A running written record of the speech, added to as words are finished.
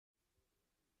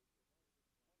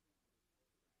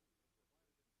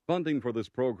Funding for this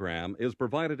program is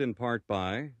provided in part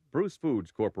by Bruce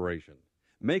Foods Corporation,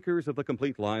 makers of the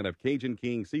complete line of Cajun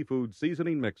King seafood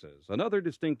seasoning mixes and other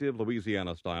distinctive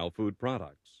Louisiana-style food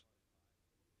products.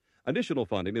 Additional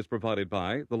funding is provided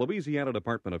by the Louisiana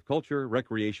Department of Culture,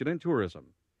 Recreation, and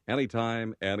Tourism.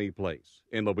 Anytime, any place.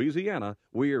 In Louisiana,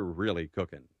 we're really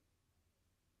cooking.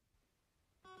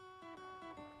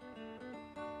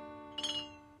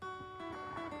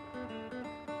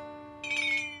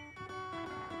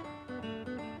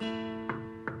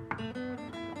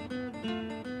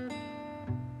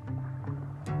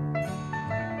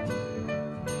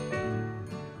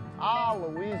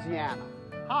 Louisiana.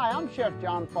 Hi, I'm Chef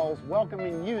John Folse,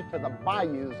 welcoming you to the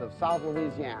bayous of South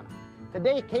Louisiana.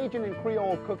 Today, Cajun and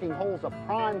Creole cooking holds a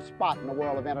prime spot in the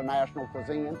world of international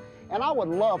cuisine, and I would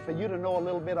love for you to know a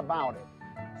little bit about it.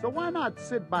 So why not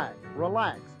sit back,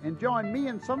 relax, and join me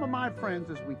and some of my friends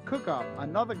as we cook up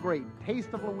another great Taste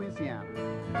of Louisiana.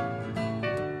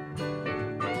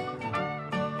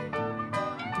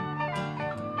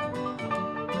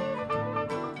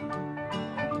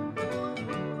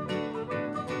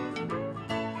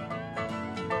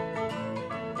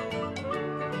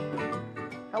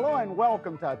 Hello and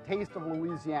welcome to Taste of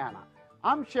Louisiana.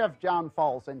 I'm Chef John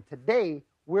Folse, and today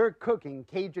we're cooking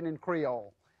Cajun and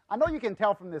Creole. I know you can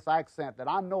tell from this accent that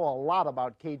I know a lot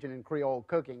about Cajun and Creole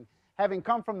cooking. Having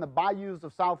come from the bayous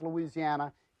of South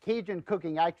Louisiana, Cajun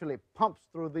cooking actually pumps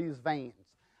through these veins.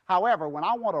 However, when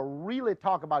I want to really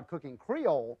talk about cooking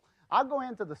Creole, I'll go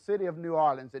into the city of New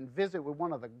Orleans and visit with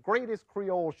one of the greatest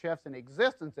Creole chefs in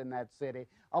existence in that city,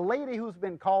 a lady who's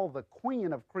been called the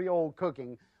queen of Creole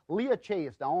cooking, Leah,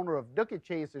 the owner of Dooky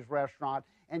Chase's restaurant,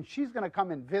 and she's going to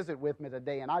come and visit with me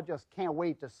today, and I just can't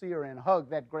wait to see her and hug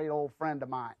that great old friend of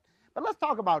mine. But let's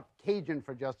talk about Cajun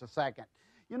for just a second.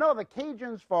 You know, the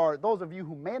Cajuns, for those of you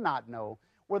who may not know,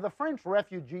 were the French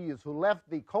refugees who left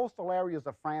the coastal areas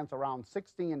of France around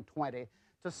 1620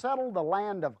 to settle the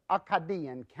land of Acadie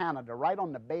in Canada, right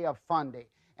on the Bay of Fundy.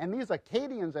 And these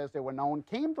Acadians, as they were known,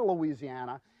 came to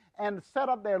Louisiana and set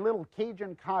up their little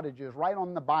Cajun cottages right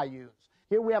on the bayous.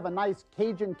 Here we have a nice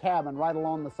Cajun cabin right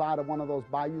along the side of one of those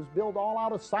bayous, built all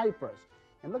out of cypress.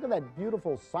 And look at that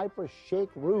beautiful cypress shake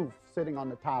roof sitting on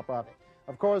the top of it.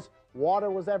 Of course,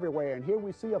 water was everywhere, and here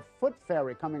we see a foot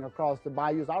ferry coming across the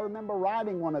bayous. I remember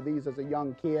riding one of these as a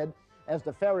young kid as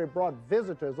the ferry brought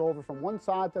visitors over from one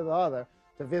side to the other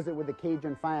to visit with the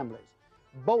Cajun families.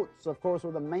 Boats, of course,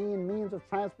 were the main means of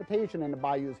transportation in the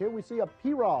bayous. Here we see a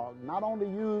pirogue, not only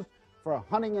used for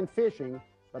hunting and fishing,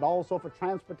 but also for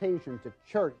transportation to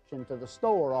church and to the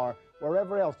store or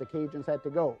wherever else the Cajuns had to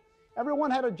go. Everyone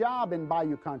had a job in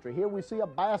bayou country. Here we see a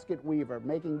basket weaver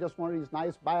making just one of these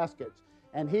nice baskets.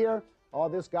 And here,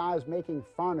 this guy is making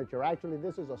furniture. Actually,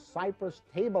 this is a cypress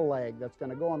table leg that's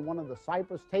going to go on one of the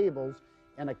cypress tables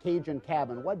in a Cajun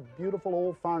cabin. What beautiful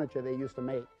old furniture they used to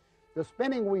make. The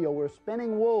spinning wheel, we're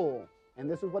spinning wool. And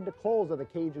this is what the clothes of the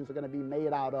Cajuns are going to be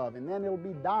made out of. And then it'll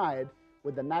be dyed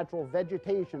with the natural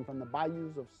vegetation from the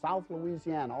bayous of South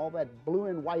Louisiana, all that blue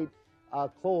and white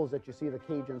clothes that you see the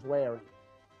Cajuns wearing.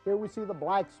 Here we see the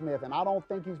blacksmith, and I don't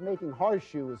think he's making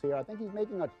horseshoes here. I think he's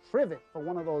making a trivet for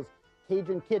one of those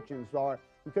Cajun kitchens, or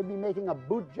he could be making a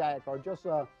boot jack, or just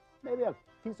maybe a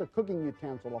piece of cooking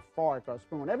utensil, a fork or a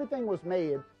spoon. Everything was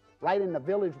made right in the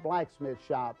village blacksmith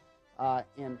shop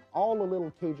in all the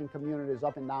little Cajun communities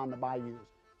up and down the bayous.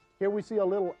 Here we see a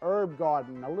little herb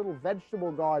garden, a little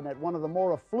vegetable garden at one of the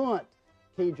more affluent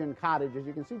Cajun cottages.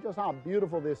 You can see just how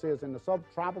beautiful this is in the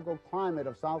subtropical climate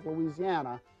of South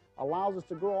Louisiana. Allows us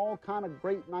to grow all kind of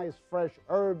great, nice, fresh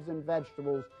herbs and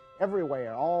vegetables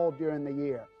everywhere, all during the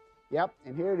year. Yep,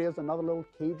 and here it is, another little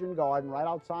Cajun garden right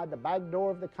outside the back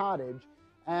door of the cottage.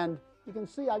 And you can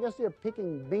see, I guess they're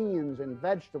picking beans and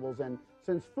vegetables. And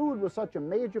since food was such a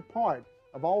major part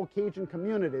of all Cajun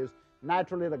communities,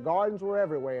 naturally, the gardens were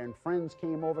everywhere, and friends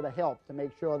came over to help to make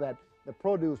sure that the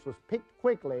produce was picked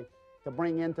quickly to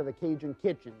bring into the Cajun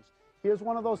kitchens. Here's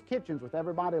one of those kitchens with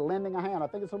everybody lending a hand. I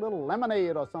think it's a little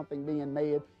lemonade or something being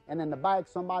made, and in the back,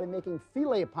 somebody making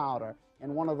filet powder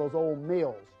in one of those old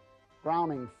mills,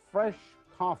 grounding fresh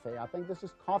coffee. I think this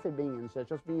is coffee beans that's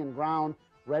just being ground,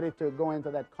 ready to go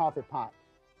into that coffee pot.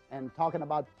 And talking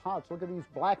about pots, look at these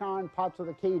black iron pots of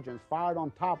the Cajuns, fired on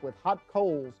top with hot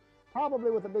coals, probably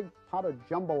with a big pot of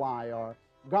jambalaya or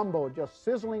gumbo just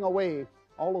sizzling away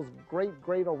all those great,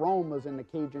 great aromas in the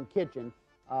Cajun kitchen,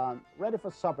 ready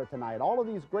for supper tonight. All of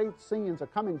these great scenes are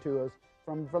coming to us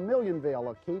from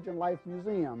Vermilionville, a Cajun Life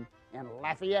Museum in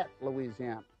Lafayette,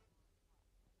 Louisiana.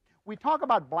 We talk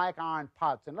about black iron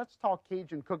pots, and let's talk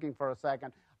Cajun cooking for a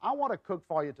second. I want to cook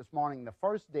for you this morning the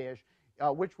first dish,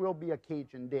 which will be a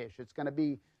Cajun dish. It's going to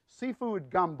be seafood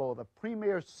gumbo, the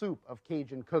premier soup of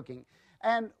Cajun cooking.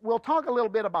 And we'll talk a little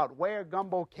bit about where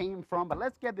gumbo came from, but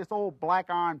let's get this old black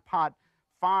iron pot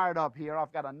fired up here.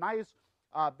 I've got a nice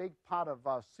big pot of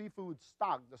seafood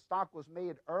stock. The stock was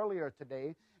made earlier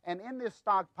today, and in this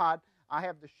stock pot, I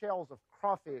have the shells of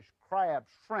crawfish, crab,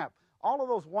 shrimp, all of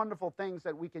those wonderful things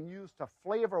that we can use to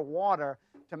flavor water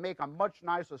to make a much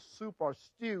nicer soup or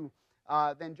stew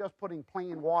than just putting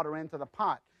plain water into the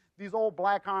pot. These old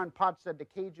black iron pots that the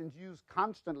Cajuns use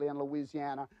constantly in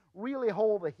Louisiana really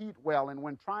hold the heat well, and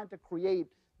when trying to create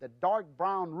the dark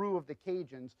brown roux of the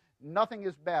Cajuns, nothing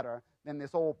is better than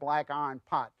this old black iron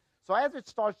pot. So as it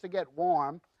starts to get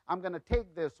warm, I'm going to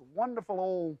take this wonderful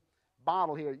old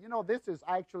bottle here. You know, this is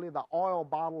actually the oil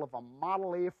bottle of a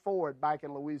Model A Ford back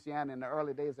in Louisiana in the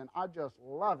early days, and I just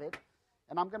love it.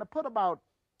 And I'm going to put about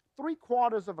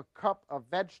 3/4 of a cup of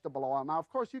vegetable oil. Now, of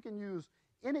course, you can use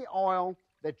any oil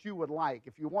that you would like.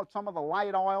 If you want some of the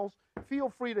light oils, feel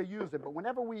free to use it. But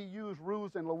whenever we use roux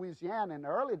in Louisiana in the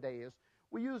early days,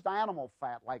 we used animal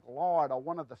fat like lard or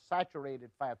one of the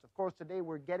saturated fats. Of course, today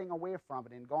we're getting away from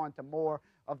it and going to more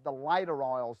of the lighter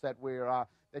oils that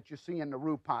you see in the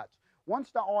roux pots. Once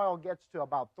the oil gets to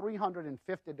about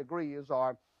 350 degrees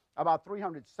or about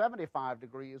 375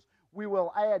 degrees, we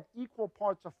will add equal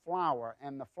parts of flour,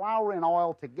 and the flour and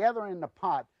oil together in the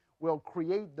pot will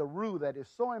create the roux that is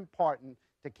so important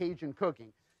to Cajun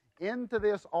cooking. Into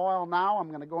this oil now, I'm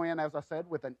going to go in, as I said,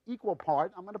 with an equal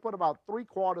part. I'm going to put about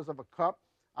 3/4 of a cup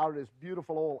out of this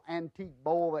beautiful old antique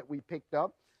bowl that we picked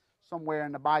up somewhere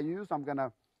in the bayous. I'm going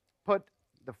to put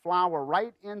the flour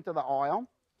right into the oil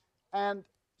and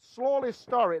slowly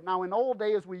stir it. Now, in old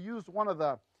days, we used one of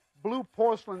the blue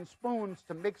porcelain spoons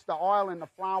to mix the oil and the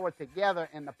flour together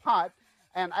in the pot.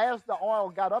 And as the oil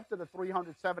got up to the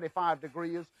 375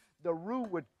 degrees, the roux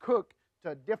would cook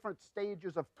to different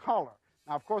stages of color.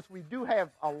 Now, of course, we do have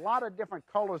a lot of different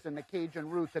colors in the Cajun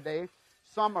roux today.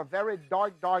 Some are very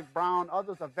dark brown.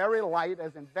 Others are very light,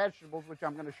 as in vegetables, which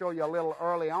I'm going to show you a little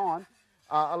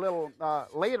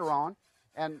later on.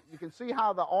 And you can see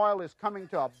how the oil is coming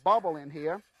to a bubble in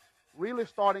here, really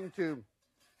starting to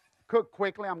cook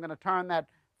quickly. I'm going to turn that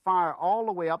fire all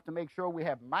the way up to make sure we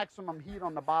have maximum heat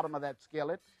on the bottom of that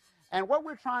skillet. And what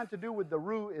we're trying to do with the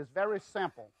roux is very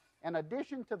simple. In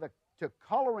addition to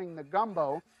coloring the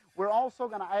gumbo, we're also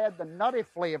going to add the nutty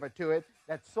flavor to it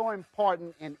that's so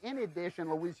important in any dish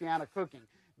in Louisiana cooking.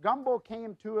 Gumbo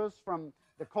came to us from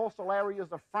the coastal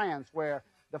areas of France, where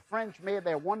the French made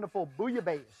their wonderful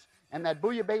bouillabaisse, and that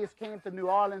bouillabaisse came to New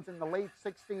Orleans in the late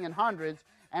 1600s,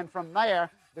 and from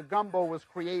there, the gumbo was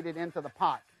created into the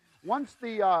pot. Once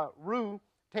the roux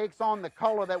takes on the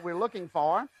color that we're looking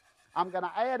for, I'm going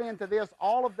to add into this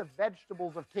all of the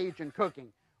vegetables of Cajun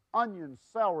cooking. Onions,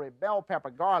 celery, bell pepper,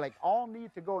 garlic, all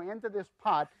need to go into this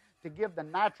pot to give the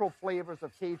natural flavors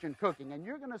of Cajun cooking. And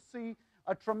you're going to see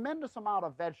a tremendous amount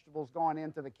of vegetables going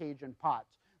into the Cajun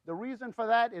pots. The reason for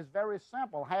that is very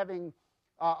simple. Having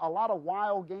a lot of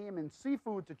wild game and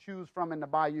seafood to choose from in the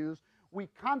bayous, we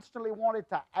constantly wanted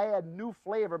to add new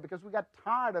flavor because we got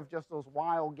tired of just those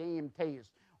wild game tastes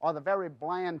or the very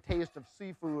bland taste of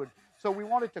seafood. So we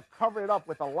wanted to cover it up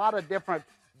with a lot of different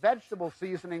vegetable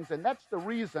seasonings, and that's the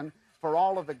reason for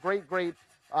all of the great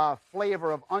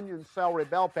flavor of onion, celery,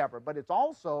 bell pepper. But it's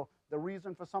also the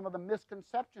reason for some of the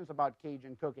misconceptions about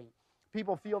Cajun cooking.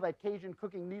 People feel that Cajun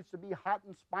cooking needs to be hot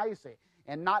and spicy,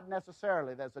 and not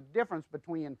necessarily. There's a difference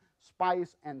between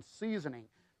spice and seasoning.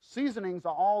 Seasonings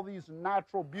are all these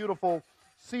natural, beautiful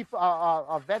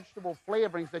vegetable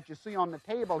flavorings that you see on the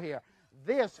table here.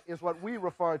 This is what we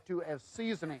refer to as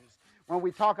seasonings. When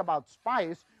we talk about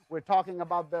spice, we're talking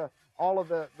about all of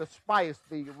the spice,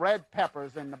 the red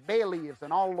peppers and the bay leaves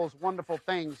and all of those wonderful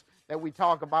things that we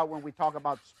talk about when we talk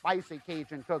about spicy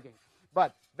Cajun cooking.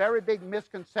 But very big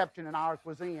misconception in our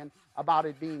cuisine about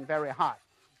it being very hot.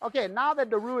 Okay, now that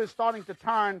the roux is starting to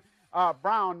turn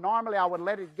brown, normally I would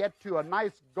let it get to a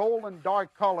nice golden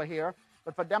dark color here.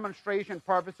 But for demonstration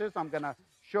purposes, I'm going to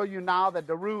show you now that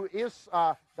the roux is,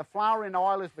 the flour and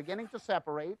oil is beginning to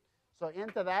separate. So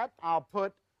into that, I'll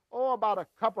put about a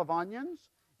cup of onions,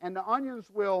 and the onions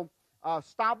will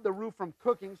stop the roux from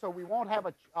cooking, so we won't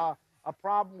have a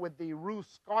problem with the roux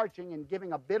scorching and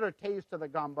giving a bitter taste to the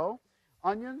gumbo.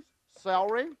 Onions,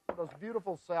 celery, those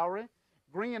beautiful celery,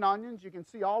 green onions. You can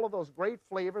see all of those great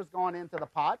flavors going into the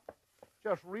pot.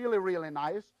 Just really, really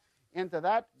nice. Into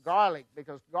that, garlic,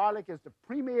 because garlic is the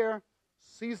premier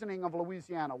seasoning of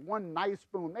Louisiana. One nice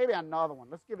spoon, maybe another one.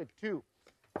 Let's give it 2.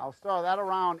 I'll stir that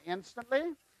around instantly.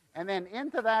 And then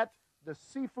into that, the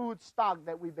seafood stock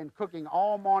that we've been cooking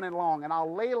all morning long. And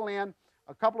I'll ladle in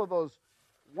a couple of those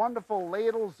wonderful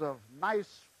ladles of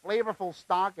nice, flavorful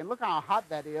stock, and look how hot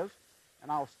that is.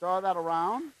 And I'll stir that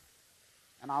around,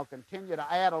 and I'll continue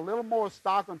to add a little more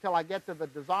stock until I get to the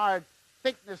desired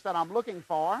thickness that I'm looking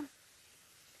for.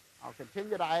 I'll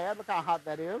continue to add. Look how hot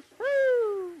that is.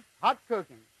 Woo! Hot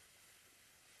cooking.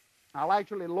 I'll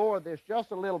actually lower this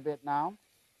just a little bit now.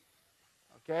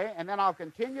 Okay, and then I'll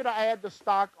continue to add the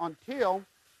stock until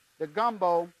the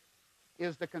gumbo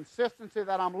is the consistency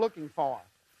that I'm looking for.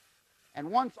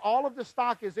 And once all of the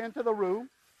stock is into the roux,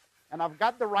 and I've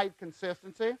got the right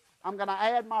consistency, I'm going to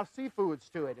add my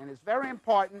seafoods to it. And it's very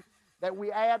important that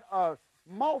we add a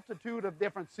multitude of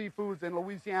different seafoods in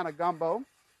Louisiana gumbo.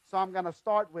 So I'm going to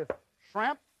start with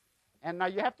shrimp. And now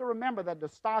you have to remember that the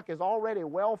stock is already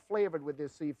well flavored with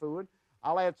this seafood.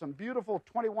 I'll add some beautiful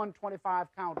 21, 25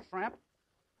 count shrimp.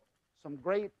 Some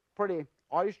great, pretty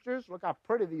oysters. Look how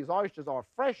pretty these oysters are.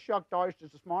 Fresh shucked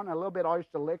oysters this morning, a little bit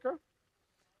oyster liquor.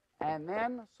 And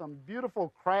then some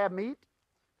beautiful crab meat.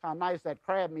 How nice that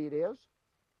crab meat is.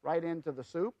 Right into the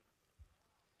soup.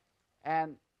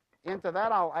 And into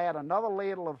that, I'll add another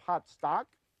ladle of hot stock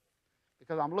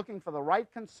because I'm looking for the right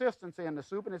consistency in the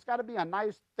soup. And it's got to be a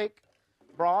nice, thick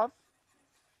broth.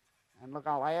 And look,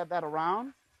 I'll add that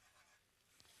around.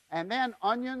 And then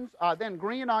onions, then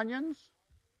green onions,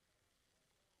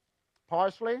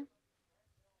 parsley,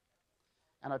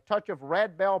 and a touch of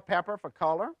red bell pepper for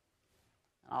color.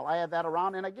 I'll add that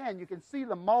around. And again, you can see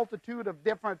the multitude of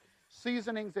different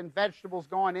seasonings and vegetables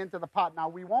going into the pot. Now,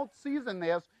 we won't season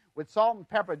this with salt and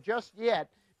pepper just yet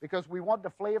because we want the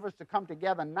flavors to come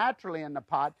together naturally in the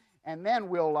pot, and then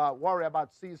we'll worry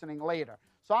about seasoning later.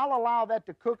 So I'll allow that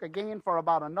to cook again for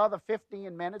about another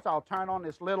 15 minutes. I'll turn on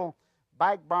this little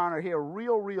back burner here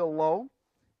real low,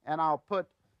 and I'll put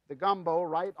the gumbo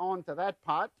right onto that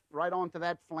pot, right onto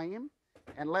that flame,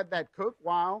 and let that cook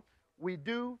while we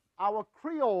do our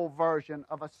Creole version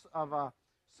of a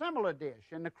similar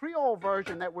dish. And the Creole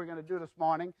version that we're going to do this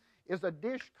morning is a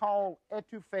dish called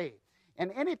etouffeé.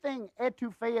 And anything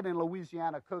etouffeed in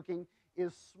Louisiana cooking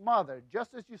is smothered,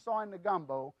 just as you saw in the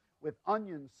gumbo, with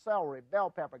onions, celery,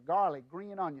 bell pepper, garlic,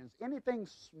 green onions, anything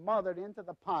smothered into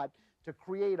the pot to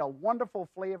create a wonderful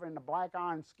flavor in the black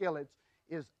iron skillets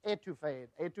is etouffeed.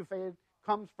 Etouffeed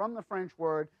comes from the French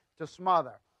word to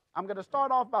smother. I'm going to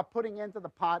start off by putting into the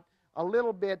pot a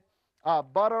little bit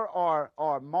butter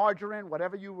or margarine,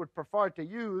 whatever you would prefer to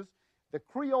use. The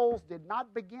Creoles did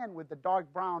not begin with the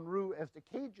dark brown roux as the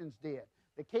Cajuns did.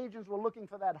 The Cajuns were looking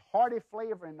for that hearty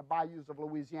flavor in the bayous of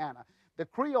Louisiana. The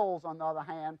Creoles, on the other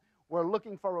hand, were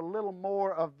looking for a little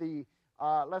more of the,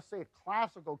 let's say,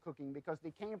 classical cooking, because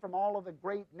they came from all of the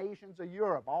great nations of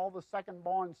Europe, all the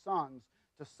second-born sons,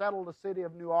 to settle the city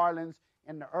of New Orleans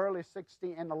in the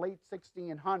late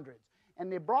 1600s.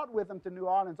 And they brought with them to New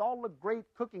Orleans all the great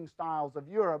cooking styles of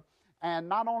Europe, and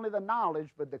not only the knowledge,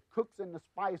 but the cooks and the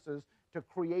spices to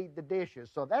create the dishes.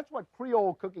 So that's what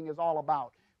Creole cooking is all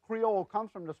about. Creole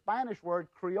comes from the Spanish word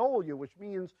criollo, which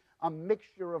means a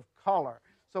mixture of color.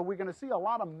 So we're going to see a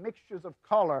lot of mixtures of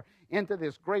color into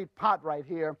this great pot right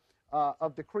here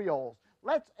of the Creoles.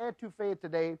 Let's etouffee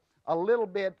today a little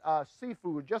bit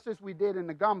seafood, just as we did in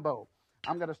the gumbo.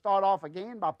 I'm going to start off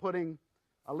again by putting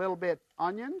a little bit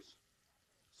onions.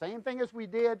 Same thing as we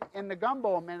did in the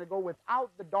gumbo a minute ago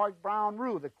without the dark brown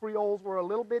roux. The Creoles were a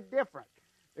little bit different.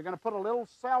 They're going to put a little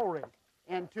celery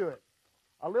into it,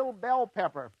 a little bell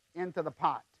pepper into the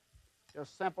pot.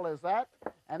 Just simple as that.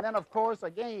 And then, of course,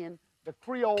 again, the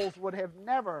Creoles would have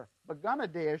never begun a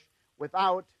dish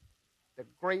without the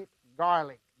great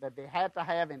garlic that they had to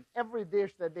have in every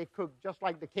dish that they cooked, just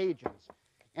like the Cajuns.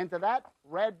 Into that,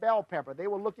 red bell pepper. They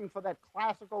were looking for that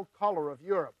classical color of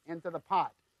Europe into the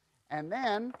pot. And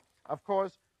then, of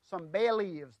course, some bay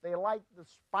leaves. They liked the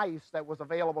spice that was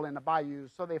available in the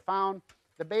bayous, so they found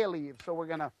the bay leaves. So we're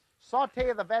going to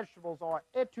saute the vegetables or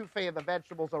etouffee the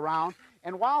vegetables around.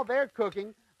 And while they're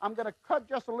cooking, I'm going to cut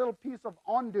just a little piece of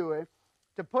andouille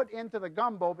to put into the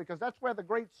gumbo, because that's where the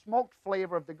great smoked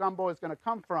flavor of the gumbo is going to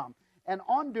come from. And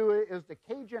andouille is the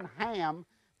Cajun ham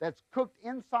that's cooked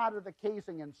inside of the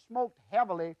casing and smoked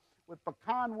heavily with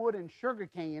pecan wood and sugar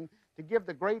cane to give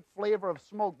the great flavor of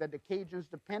smoke that the Cajuns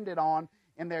depended on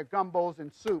in their gumbos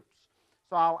and soups.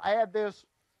 So I'll add this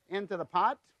into the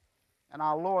pot, and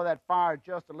I'll lower that fire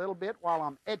just a little bit while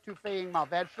I'm etouffeeing my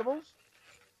vegetables.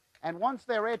 And once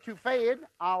they're etouffeed,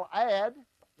 I'll add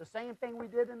the same thing we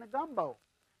did in the gumbo.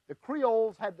 The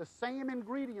Creoles had the same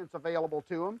ingredients available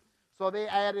to them, so they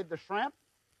added the shrimp.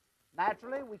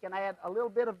 Naturally, we can add a little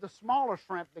bit of the smaller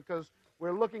shrimp because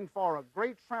we're looking for a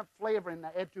great shrimp flavor in the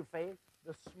etouffee,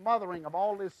 the smothering of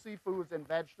all these seafoods and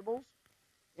vegetables.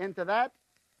 Into that,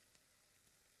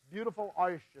 beautiful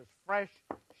oysters, fresh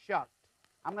shucked.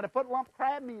 I'm going to put lump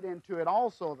crab meat into it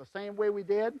also, the same way we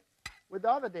did with the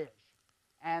other dish.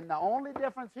 And the only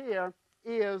difference here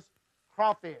is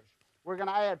crawfish. We're going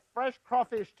to add fresh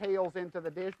crawfish tails into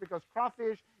the dish because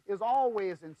crawfish is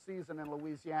always in season in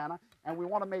Louisiana, and we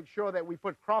want to make sure that we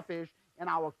put crawfish in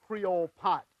our Creole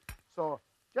pot. So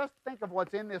just think of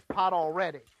what's in this pot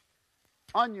already.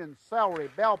 Onions, celery,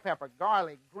 bell pepper,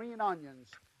 garlic, green onions,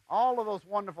 all of those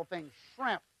wonderful things.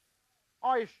 Shrimp,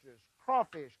 oysters,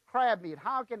 crawfish, crab meat.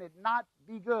 How can it not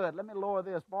be good? Let me lower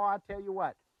this. Boy, I tell you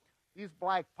what, these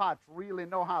black pots really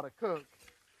know how to cook.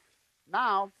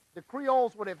 Now, the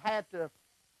Creoles would have had to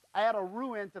add a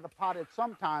roux into the pot at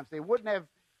some times. They wouldn't have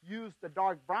used the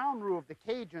dark brown roux of the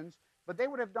Cajuns, but they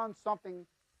would have done something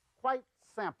quite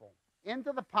simple.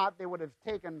 Into the pot, they would have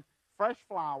taken fresh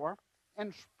flour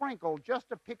and sprinkled just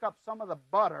to pick up some of the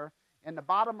butter in the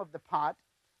bottom of the pot,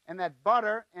 and that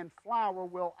butter and flour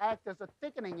will act as a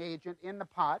thickening agent in the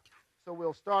pot. So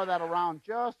we'll stir that around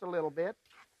just a little bit,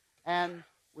 and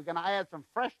we're going to add some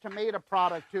fresh tomato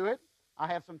product to it. I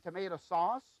have some tomato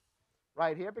sauce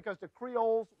right here because the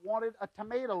Creoles wanted a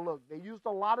tomato look. They used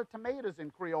a lot of tomatoes in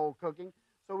Creole cooking,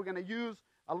 so we're going to use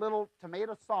a little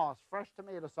tomato sauce, fresh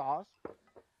tomato sauce,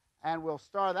 and we'll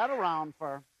stir that around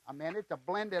for a minute to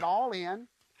blend it all in.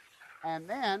 And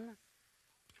then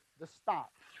the stock,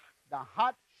 the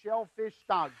hot shellfish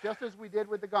stock, just as we did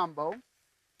with the gumbo.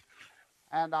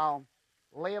 And I'll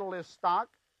ladle this stock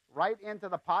right into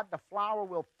the pot. The flour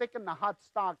will thicken the hot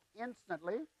stock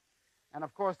instantly. And,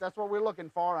 of course, that's what we're looking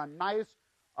for, a nice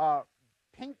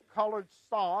pink-colored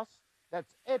sauce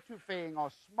that's etouffeeing or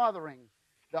smothering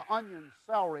the onion,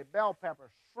 celery, bell pepper,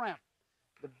 shrimp,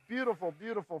 the beautiful,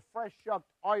 beautiful fresh shucked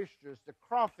oysters, the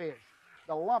crawfish,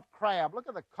 the lump crab. Look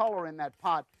at the color in that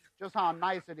pot, just how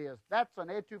nice it is. That's an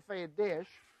etouffee dish,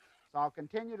 so I'll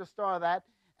continue to stir that.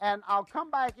 And I'll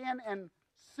come back in and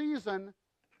season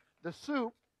the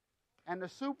soup, and the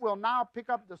soup will now pick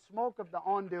up the smoke of the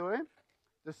andouille.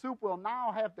 The soup will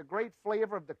now have the great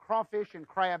flavor of the crawfish and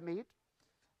crab meat.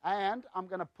 And I'm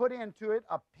going to put into it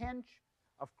a pinch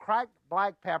of cracked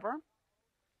black pepper.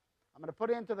 I'm going to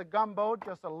put into the gumbo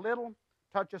just a little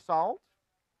touch of salt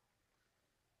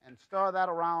and stir that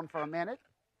around for a minute.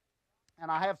 And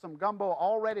I have some gumbo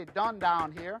already done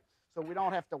down here, so we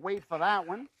don't have to wait for that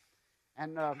one.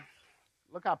 And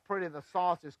look how pretty the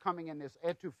sauce is coming in this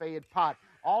etouffee pot.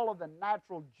 All of the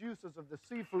natural juices of the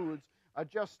seafoods are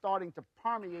just starting to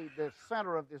permeate the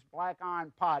center of this black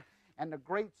iron pot, and the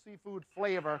great seafood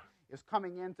flavor is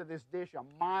coming into this dish a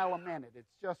mile a minute.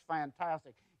 It's just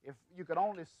fantastic. If you could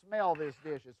only smell this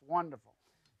dish, it's wonderful.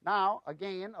 Now,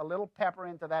 again, a little pepper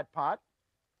into that pot,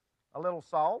 a little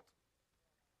salt,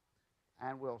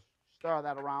 and we'll stir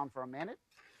that around for a minute.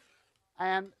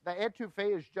 And the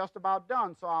etouffee is just about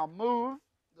done, so I'll move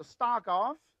the stock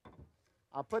off.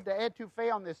 I'll put the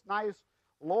etouffee on this nice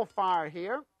low fire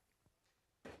here.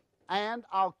 And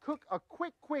I'll cook a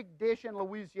quick dish in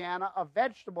Louisiana, a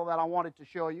vegetable that I wanted to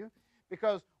show you,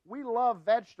 because we love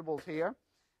vegetables here.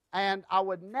 And I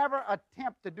would never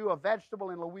attempt to do a vegetable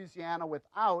in Louisiana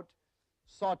without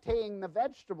sauteing the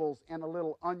vegetables in a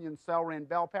little onion, celery, and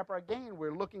bell pepper. Again,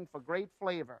 we're looking for great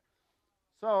flavor.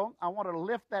 So I want to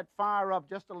lift that fire up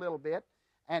just a little bit.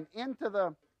 And into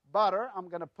the butter, I'm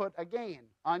going to put, again,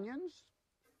 onions.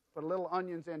 Put a little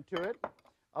onions into it.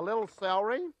 A little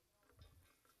celery.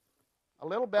 A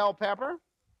little bell pepper,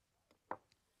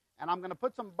 and I'm going to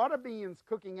put some butter beans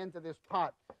cooking into this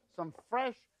pot, some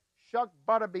fresh shucked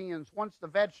butter beans once the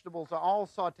vegetables are all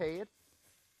sauteed,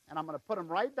 and I'm going to put them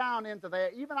right down into there.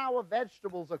 Even our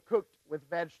vegetables are cooked with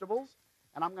vegetables,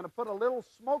 and I'm going to put a little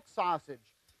smoked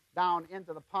sausage down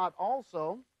into the pot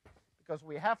also, because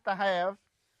we have to have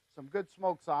some good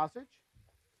smoked sausage.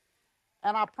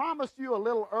 And I promised you a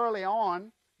little early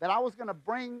on that I was going to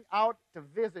bring out to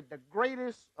visit the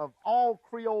greatest of all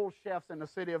Creole chefs in the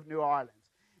city of New Orleans.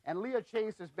 And Leah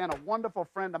Chase has been a wonderful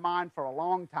friend of mine for a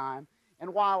long time.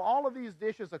 And while all of these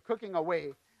dishes are cooking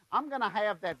away, I'm going to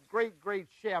have that great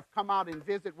chef come out and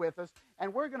visit with us.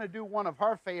 And we're going to do one of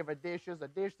her favorite dishes, a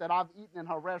dish that I've eaten in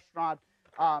her restaurant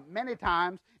many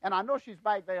times. And I know she's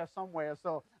back there somewhere.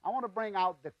 So I want to bring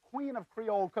out the queen of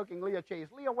Creole cooking, Leah Chase.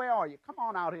 Leah, where are you? Come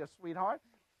on out here, sweetheart.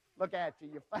 Look at you.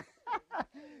 You're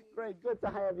great. Good to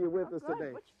have you with us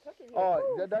today. What you cooking?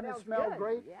 Oh, doesn't it smell good.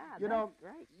 great? Yeah, you know,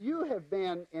 great. You have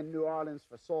been in New Orleans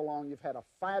for so long. You've had a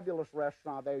fabulous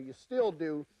restaurant there. You still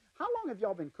do. How long have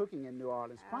y'all been cooking in New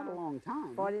Orleans? Quite a long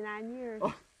time. 49 years.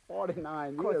 Oh,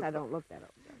 49 years. Of course, I don't look that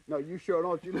old. No, you sure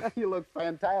don't. You look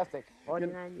fantastic.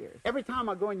 49 years. Every time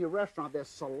I go in your restaurant, there's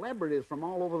celebrities from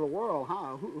all over the world.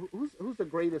 Huh? Who's the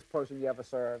greatest person you ever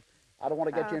served? I don't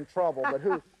want to get you in trouble, but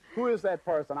Who is that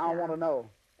person? I Yeah. want to know.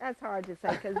 That's hard to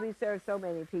say because we serve so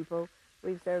many people.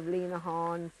 We've served Lena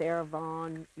Horne, Sarah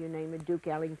Vaughan, you name it, Duke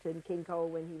Ellington, King Cole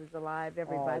when he was alive,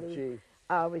 everybody.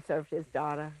 Oh, gee. We served his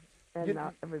daughter, and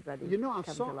everybody. You know, I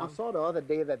saw the other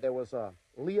day that there was a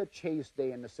Leah Chase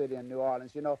Day in the city of New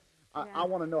Orleans. You know, I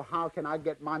want to know, how can I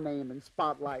get my name in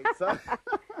spotlights?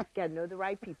 Got to know the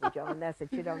right people, John. That's it.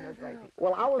 You don't know the right people.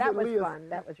 Well, I was that at was Leah's. fun.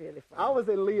 That was really fun. I was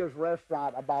at Leah's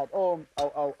restaurant about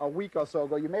a week or so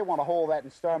ago. You may want to hold that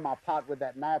and stir my pot with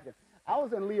that napkin. I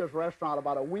was in Leah's restaurant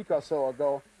about a week or so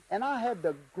ago, and I had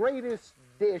the greatest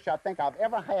dish I think I've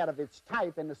ever had of its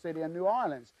type in the city of New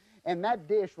Orleans. And that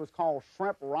dish was called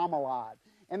shrimp remoulade.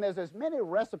 And there's as many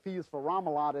recipes for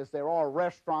remoulade as there are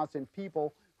restaurants and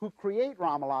people who create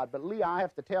remoulade. But Leah, I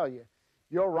have to tell you,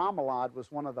 your remoulade was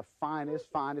one of the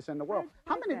finest in the world.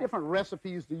 How many different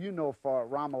recipes do you know for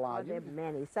remoulade? Oh, there are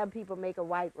many. Some people make a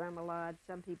white remoulade.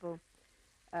 Some people,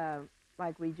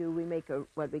 like we do, we make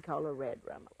what we call a red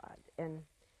remoulade. And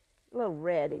a little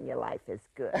red in your life is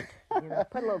good. You know,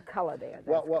 put a little color there.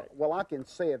 Well, I can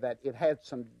say that it had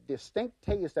some distinct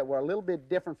tastes that were a little bit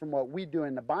different from what we do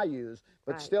in the bayous,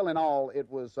 but still in all, it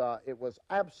was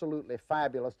absolutely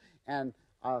fabulous. And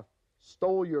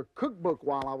stole your cookbook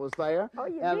while I was there. Oh,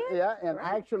 you did? Yeah, and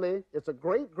right. Actually, it's a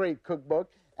great cookbook,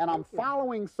 and I'm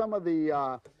following some of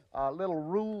the little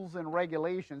rules and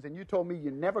regulations, and you told me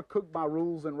you never cook by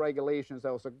rules and regulations.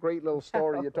 That was a great little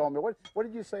story you told me. What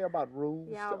did you say about rules?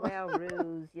 Yeah, well,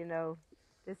 rules, you know.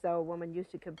 This old woman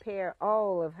used to compare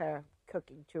all of her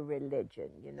cooking to religion,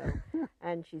 you know.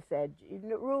 And she said,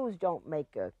 rules don't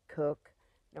make a cook,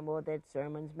 no more than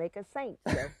sermons make a saint.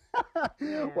 So,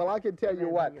 yeah. Well, I can tell you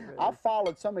what, I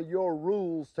followed some of your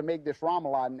rules to make this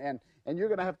remoulade, and you're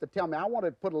going to have to tell me. I want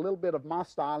to put a little bit of my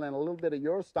style and a little bit of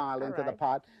your style into the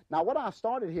pot. Now, what I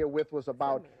started here with was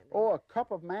about, a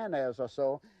cup of mayonnaise or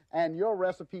so, and your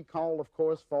recipe called, of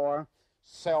course, for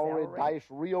celery diced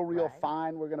real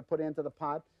fine. We're going to put into the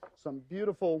pot some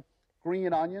beautiful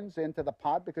green onions into the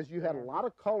pot because you had a lot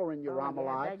of color in your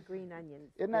remoulade. Yeah, that green onion.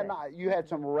 Isn't that nice? You had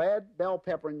some red bell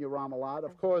pepper in your remoulade.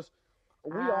 Of course,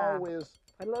 we always...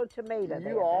 Put a little tomato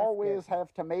there. You always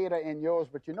have tomato in yours,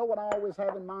 but you know what I always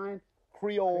have in mind?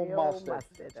 Creole mustard.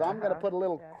 So I'm going to put a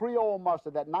little Creole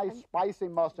mustard, that nice spicy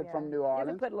mustard from New Orleans.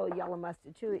 You can put a little yellow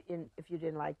mustard, too, if you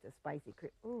didn't like the spicy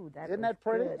cream. Ooh, Isn't that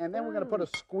pretty? Good. And then we're going to put a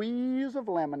squeeze of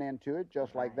lemon into it,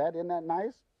 just like that. Isn't that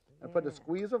nice? And put a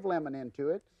squeeze of lemon into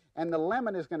it. And the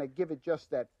lemon is going to give it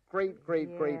just that great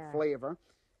flavor.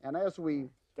 And as we...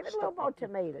 Give it a little more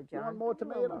tomato, John. You want more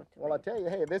tomato? Well, I tell you,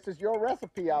 hey, this is your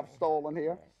recipe I've stolen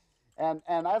here. And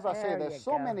as I say, there's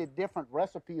so many different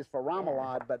recipes for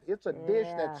remoulade, but it's a dish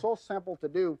that's so simple to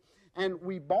do. And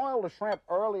we boiled the shrimp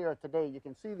earlier today. You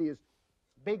can see these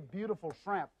big, beautiful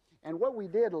shrimp. And what we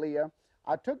did, Leah,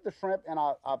 I took the shrimp and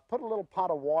I put a little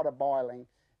pot of water boiling,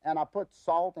 and I put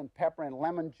salt and pepper and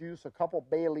lemon juice, a couple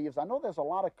bay leaves. I know there's a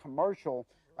lot of commercial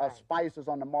spices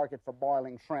on the market for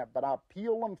boiling shrimp, but I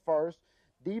peeled them first,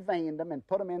 deveined them, and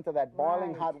put them into that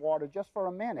boiling hot water just for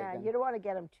a minute. Yeah, you don't want to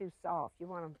get them too soft. You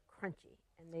want them crunchy,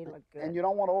 and they look good. And you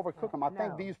don't want to overcook them. I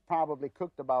think these probably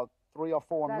cooked about 3 or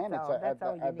 4 minutes at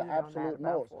the absolute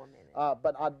most.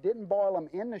 But I didn't boil them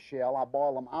in the shell. I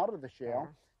boiled them out of the shell,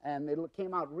 and it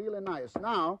came out really nice.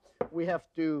 Now, we have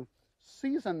to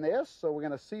season this, so we're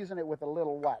going to season it with a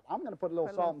little what? I'm going to put a little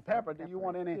salt and pepper. Do you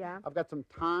want any? Yeah. I've got some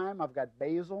thyme. I've got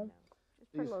basil.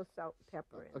 Just put a little salt and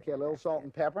pepper in. Okay, a little salt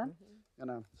and pepper.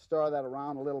 Going to stir that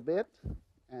around a little bit.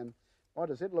 And boy,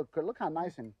 does it look good. Look how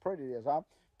nice and pretty it is. I'm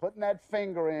putting that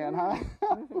finger in, huh?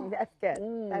 That's good. That's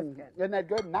good. Isn't that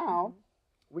good? Now,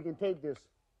 we can take this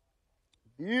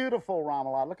beautiful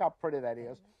remoulade. Look how pretty that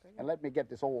is. And let me get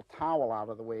this old towel out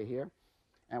of the way here.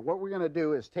 And what we're going to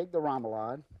do is take the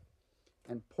remoulade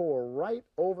and pour right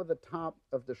over the top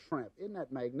of the shrimp. Isn't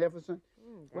that magnificent?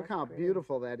 Look how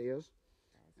beautiful that is.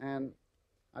 And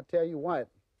I tell you what,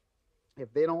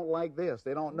 if they don't like this,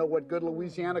 they don't know what good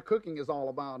Louisiana cooking is all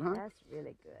about, huh? That's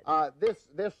really good.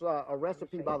 This a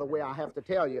recipe, by the way, I have to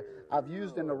tell you, I've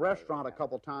used in the restaurant a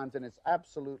couple times, and it's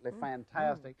absolutely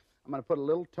fantastic. I'm going to put a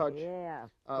little touch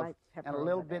of, and a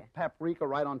little bit paprika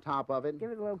right on top of it.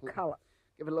 Give it a little color.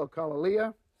 Give it a little color.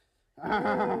 Leah?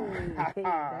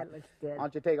 That looks good. Why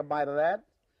don't you take a bite of that?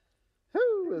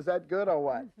 Whew, is that good or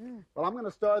what? Well, I'm going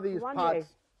to stir these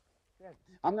pots.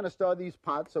 I'm going to stir these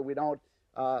pots so we don't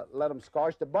let them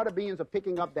scorch. The butter beans are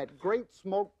picking up that great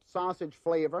smoked sausage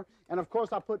flavor. And, of course,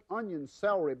 I put onions,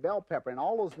 celery, bell pepper, and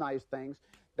all those nice things.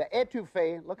 The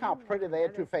etouffee, look how pretty the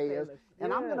etouffee is.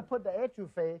 And I'm going to put the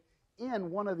etouffee in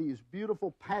one of these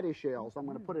beautiful patty shells. I'm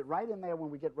going to put it right in there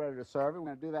when we get ready to serve it. We're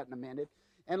going to do that in a minute.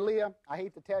 And, Leah, I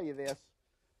hate to tell you this,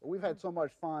 But we've had so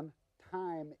much fun.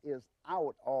 Time is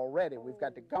out already. We've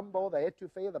got the gumbo, the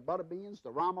etouffeé, the butter beans,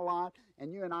 the remoulade,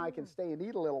 and you and I can stay and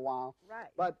eat a little while. Right.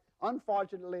 But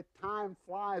unfortunately, time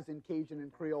flies in Cajun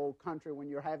and Creole country when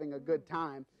you're having a good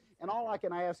time. And all I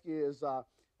can ask you is to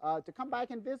come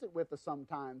back and visit with us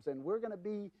sometimes. And we're going to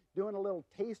be doing a little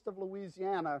Taste of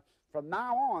Louisiana from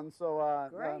now on. So,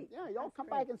 Great. yeah, y'all That's come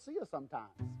great. back and see us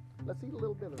sometimes. Let's eat a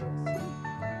little bit of this.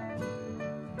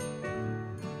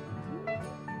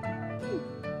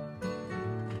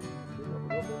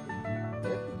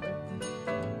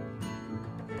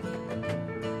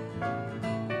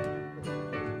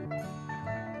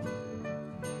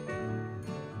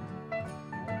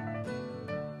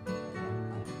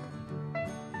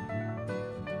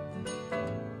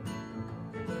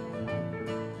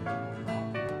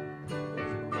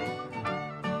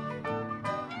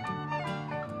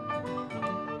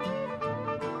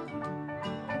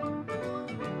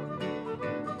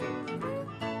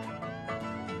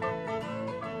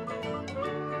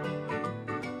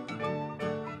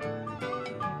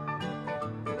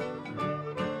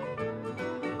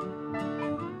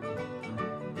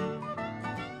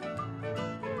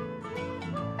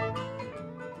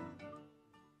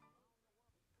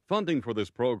 Funding for this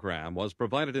program was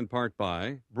provided in part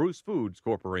by Bruce Foods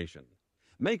Corporation,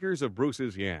 makers of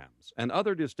Bruce's Yams and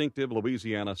other distinctive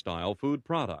Louisiana-style food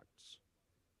products.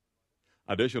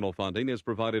 Additional funding is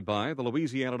provided by the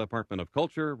Louisiana Department of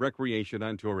Culture, Recreation,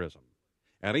 and Tourism.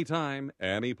 Anytime,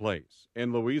 any place.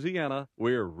 In Louisiana,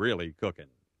 we're really cooking.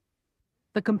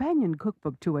 The companion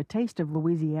cookbook to A Taste of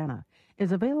Louisiana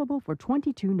is available for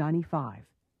 $22.95.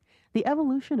 The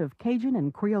Evolution of Cajun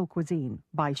and Creole Cuisine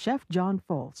by Chef John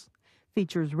Folse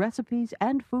features recipes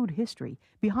and food history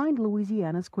behind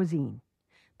Louisiana's cuisine.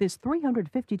 This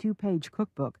 352-page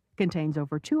cookbook contains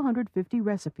over 250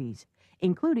 recipes,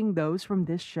 including those from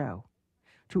this show.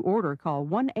 To order, call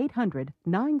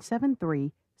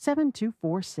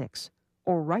 1-800-973-7246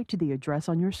 or write to the address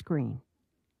on your screen.